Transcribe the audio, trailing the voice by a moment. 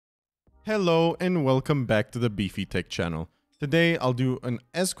Hello and welcome back to the Beefy Tech channel. Today I'll do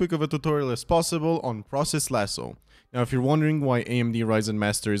as quick of a tutorial as possible on Process Lasso. Now if you're wondering why AMD Ryzen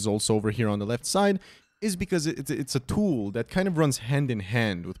Master is also over here on the left side, is because it's a tool that kind of runs hand in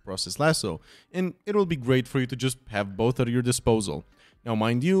hand with Process Lasso, and it'll be great for you to just have both at your disposal. Now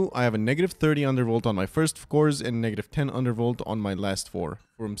mind you, I have a -30 undervolt on my first cores and -10 undervolt on my last 4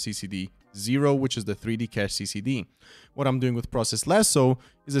 from CCD 0, which is the 3D cache CCD. What I'm doing with Process Lasso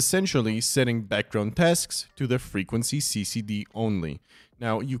is essentially setting background tasks to the frequency CCD only.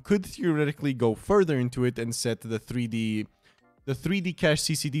 Now you could theoretically go further into it and set the 3D cache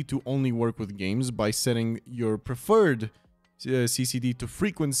CCD to only work with games by setting your preferred CCD to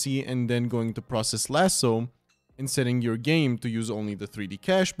frequency and then going to Process Lasso and setting your game to use only the 3D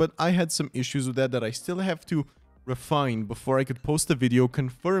cache, but I had some issues with that I still have to refine before I could post a video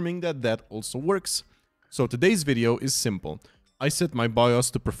confirming that that also works. So today's video is simple. I set my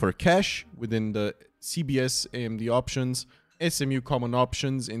BIOS to prefer cache within the CBS AMD options, SMU common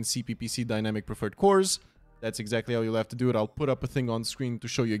options, and CPPC dynamic preferred cores. That's exactly how you'll have to do it. I'll put up a thing on screen to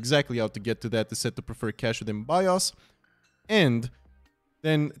show you exactly how to get to that to set the preferred cache within BIOS. And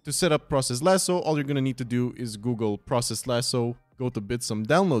then to set up Process Lasso, all you're going to need to do is Google Process Lasso, go to Bitsum,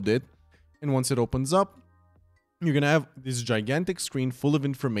 download it, and once it opens up, you're going to have this gigantic screen full of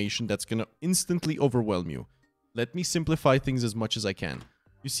information that's going to instantly overwhelm you. Let me simplify things as much as I can.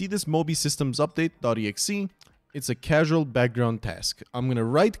 You see this Mobi Systems Update.exe? It's a casual background task. I'm going to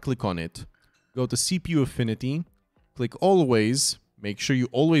right-click on it, go to CPU Affinity, click Always, make sure you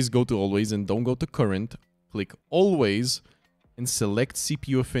always go to Always and don't go to Current, click Always, and select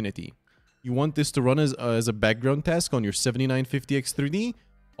CPU Affinity. You want this to run as a background task on your 7950X3D?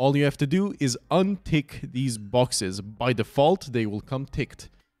 All you have to do is untick these boxes. By default, they will come ticked.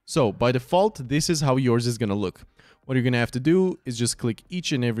 So by default, this is how yours is going to look. What you're going to have to do is just click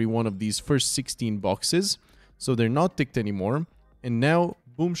each and every one of these first 16 boxes. So they're not ticked anymore. And now,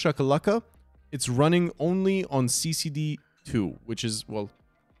 boom shakalaka, it's running only on CCD2, which is, well,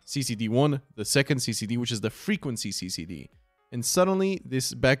 CCD1, the second CCD, which is the frequency CCD. And suddenly,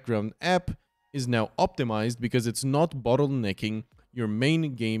 this background app is now optimized because it's not bottlenecking your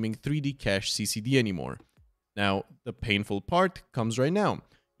main gaming 3D cache CCD anymore. Now, the painful part comes right now.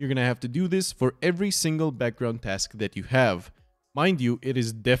 You're going to have to do this for every single background task that you have. Mind you, it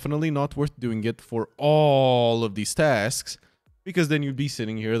is definitely not worth doing it for all of these tasks, because then you'd be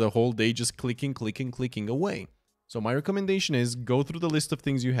sitting here the whole day just clicking away. So my recommendation is go through the list of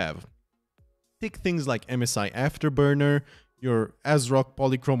things you have. Pick things like MSI Afterburner, your ASRock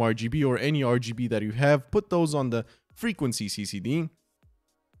Polychrome RGB, or any RGB that you have. Put those on the frequency CCD,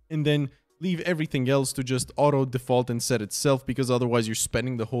 and then leave everything else to just auto default and set itself, because otherwise you're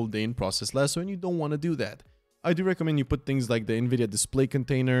spending the whole day in Process Lasso and you don't want to do that. I do recommend you put things like the NVIDIA display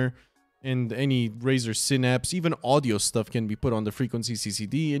container and any Razer Synapse, even audio stuff can be put on the frequency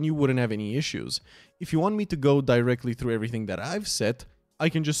CCD and you wouldn't have any issues. If you want me to go directly through everything that I've set, I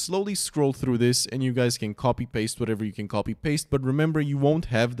can just slowly scroll through this and you guys can copy paste whatever you can copy paste, but remember, you won't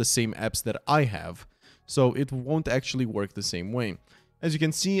have the same apps that I have. So it won't actually work the same way. As you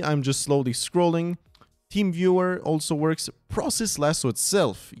can see, I'm just slowly scrolling. TeamViewer also works. Process Lasso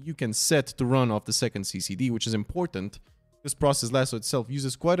itself, you can set to run off the second CCD, which is important because Process Lasso itself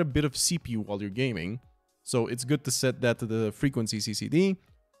uses quite a bit of CPU while you're gaming. So it's good to set that to the frequency CCD.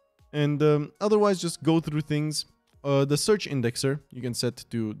 And otherwise, just go through things. The search indexer, you can set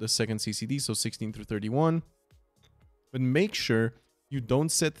to the second CCD, so 16 through 31. But make sure you don't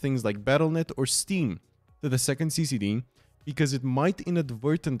set things like BattleNet or Steam to the second CCD, because it might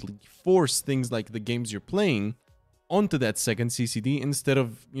inadvertently force things like the games you're playing onto that second CCD instead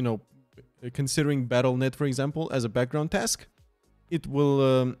of, you know, considering BattleNet, for example, as a background task. It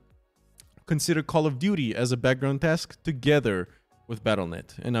will consider Call of Duty as a background task together with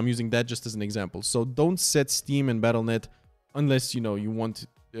BattleNet, and I'm using that just as an example. So don't set Steam and BattleNet unless, you know, you want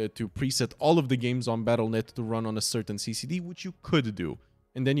to preset all of the games on BattleNet to run on a certain CCD, which you could do.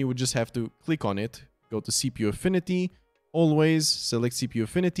 And then you would just have to click on it, go to CPU Affinity, always select CPU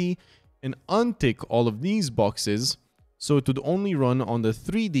Affinity, and untick all of these boxes so it would only run on the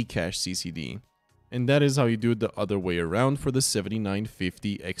 3D cache CCD. And that is how you do it the other way around for the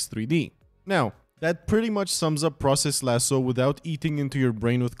 7950X3D. Now, that pretty much sums up Process Lasso without eating into your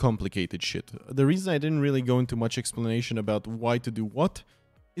brain with complicated shit. The reason I didn't really go into much explanation about why to do what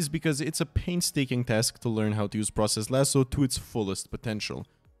is because it's a painstaking task to learn how to use Process Lasso to its fullest potential.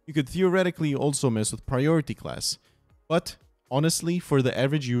 You could theoretically also mess with priority class, but honestly, for the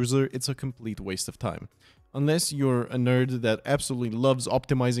average user, it's a complete waste of time. Unless you're a nerd that absolutely loves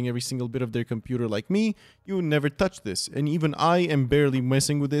optimizing every single bit of their computer like me, you would never touch this. And even I am barely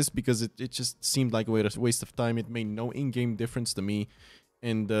messing with this because it just seemed like a waste of time. It made no in-game difference to me.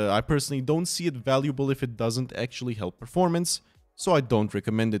 And I personally don't see it valuable if it doesn't actually help performance, so I don't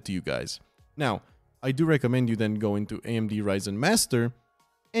recommend it to you guys. Now, I do recommend you then go into AMD Ryzen Master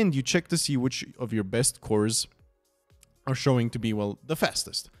and you check to see which of your best cores are showing to be, well, the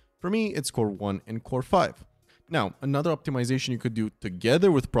fastest. For me, it's Core 1 and Core 5. Now, another optimization you could do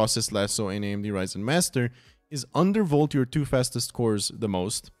together with Process Lasso and AMD Ryzen Master is undervolt your two fastest cores the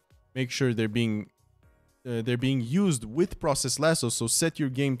most. Make sure they're being used with Process Lasso, so set your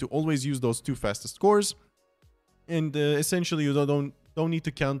game to always use those two fastest cores. And essentially, you don't need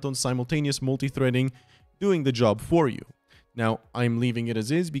to count on simultaneous multi-threading doing the job for you. Now, I'm leaving it as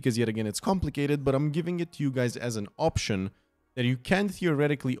is because, yet again, it's complicated, but I'm giving it to you guys as an option that you can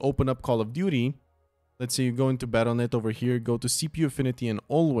theoretically open up Call of Duty. Let's say you go into Battle.net over here, go to CPU Affinity and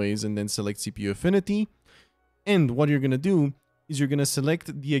Always, and then select CPU Affinity. And what you're going to do is you're going to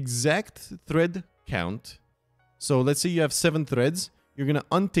select the exact thread count. So let's say you have 7 threads. You're going to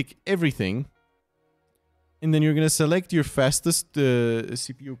untick everything. And then you're going to select your fastest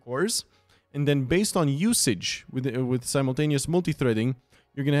CPU cores. And then based on usage with simultaneous multi-threading,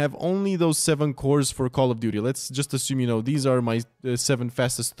 you're going to have only those 7 cores for Call of Duty. Let's just assume, you know, these are my 7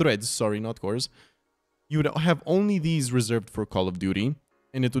 fastest threads. Sorry, not cores. You would have only these reserved for Call of Duty.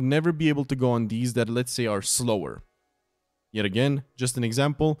 And it would never be able to go on these that, let's say, are slower. Yet again, just an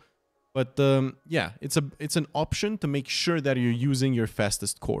example. But yeah, it's an option to make sure that you're using your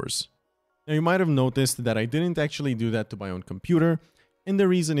fastest cores. Now, you might have noticed that I didn't actually do that to my own computer. And the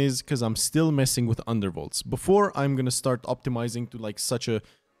reason is because I'm still messing with undervolts. Before I'm going to start optimizing to like such a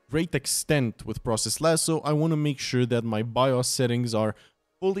great extent with Process Lasso, I want to make sure that my BIOS settings are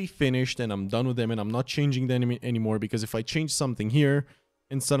fully finished and I'm done with them and I'm not changing them anymore, because if I change something here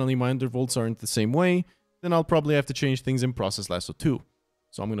and suddenly my undervolts aren't the same way, then I'll probably have to change things in Process Lasso too.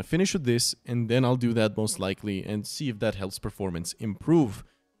 So I'm going to finish with this and then I'll do that most likely and see if that helps performance improve.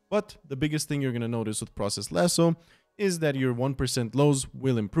 But the biggest thing you're going to notice with Process Lasso is that your 1% lows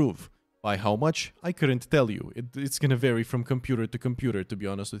will improve. By how much? I couldn't tell you. It's going to vary from computer to computer, to be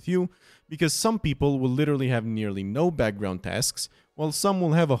honest with you, because some people will literally have nearly no background tasks, while some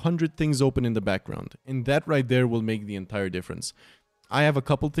will have 100 things open in the background, and that right there will make the entire difference. I have a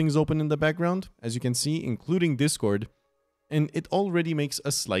couple things open in the background, as you can see, including Discord, and it already makes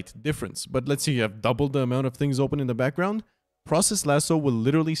a slight difference. But let's say you have double the amount of things open in the background, Process Lasso will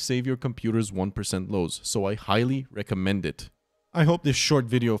literally save your computer's 1% lows, so I highly recommend it. I hope this short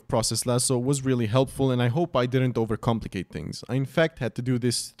video of Process Lasso was really helpful, and I hope I didn't overcomplicate things. I in fact had to do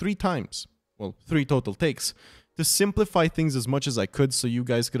this 3 times, well, 3 total takes, to simplify things as much as I could so you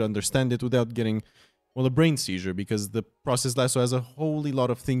guys could understand it without getting, well, a brain seizure, because the Process Lasso has a whole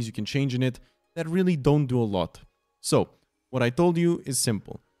lot of things you can change in it that really don't do a lot. So, what I told you is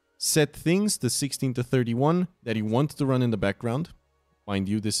simple. Set things to 16 to 31 that you want to run in the background. Mind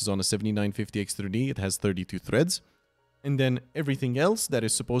you, this is on a 7950X3D, it has 32 threads. And then everything else that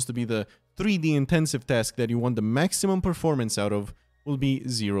is supposed to be the 3D intensive task that you want the maximum performance out of will be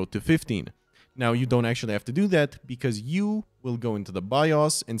 0 to 15. Now, you don't actually have to do that because you will go into the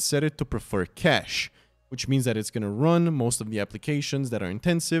BIOS and set it to prefer cache, which means that it's going to run most of the applications that are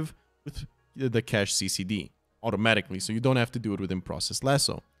intensive with the cache CCD automatically, so you don't have to do it within Process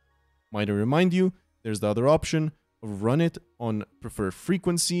Lasso. Might I remind you, there's the other option of run it on prefer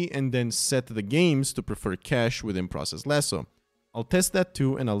frequency and then set the games to prefer cache within Process Lasso. I'll test that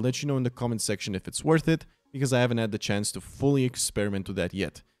too, and I'll let you know in the comment section if it's worth it, because I haven't had the chance to fully experiment with that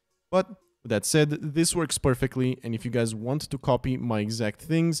yet. But with that said, this works perfectly, and if you guys want to copy my exact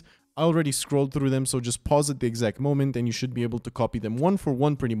things, I already scrolled through them, so just pause at the exact moment and you should be able to copy them one for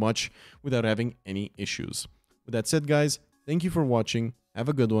one pretty much without having any issues. With that said, guys, thank you for watching, have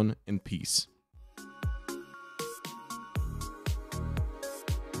a good one, and peace.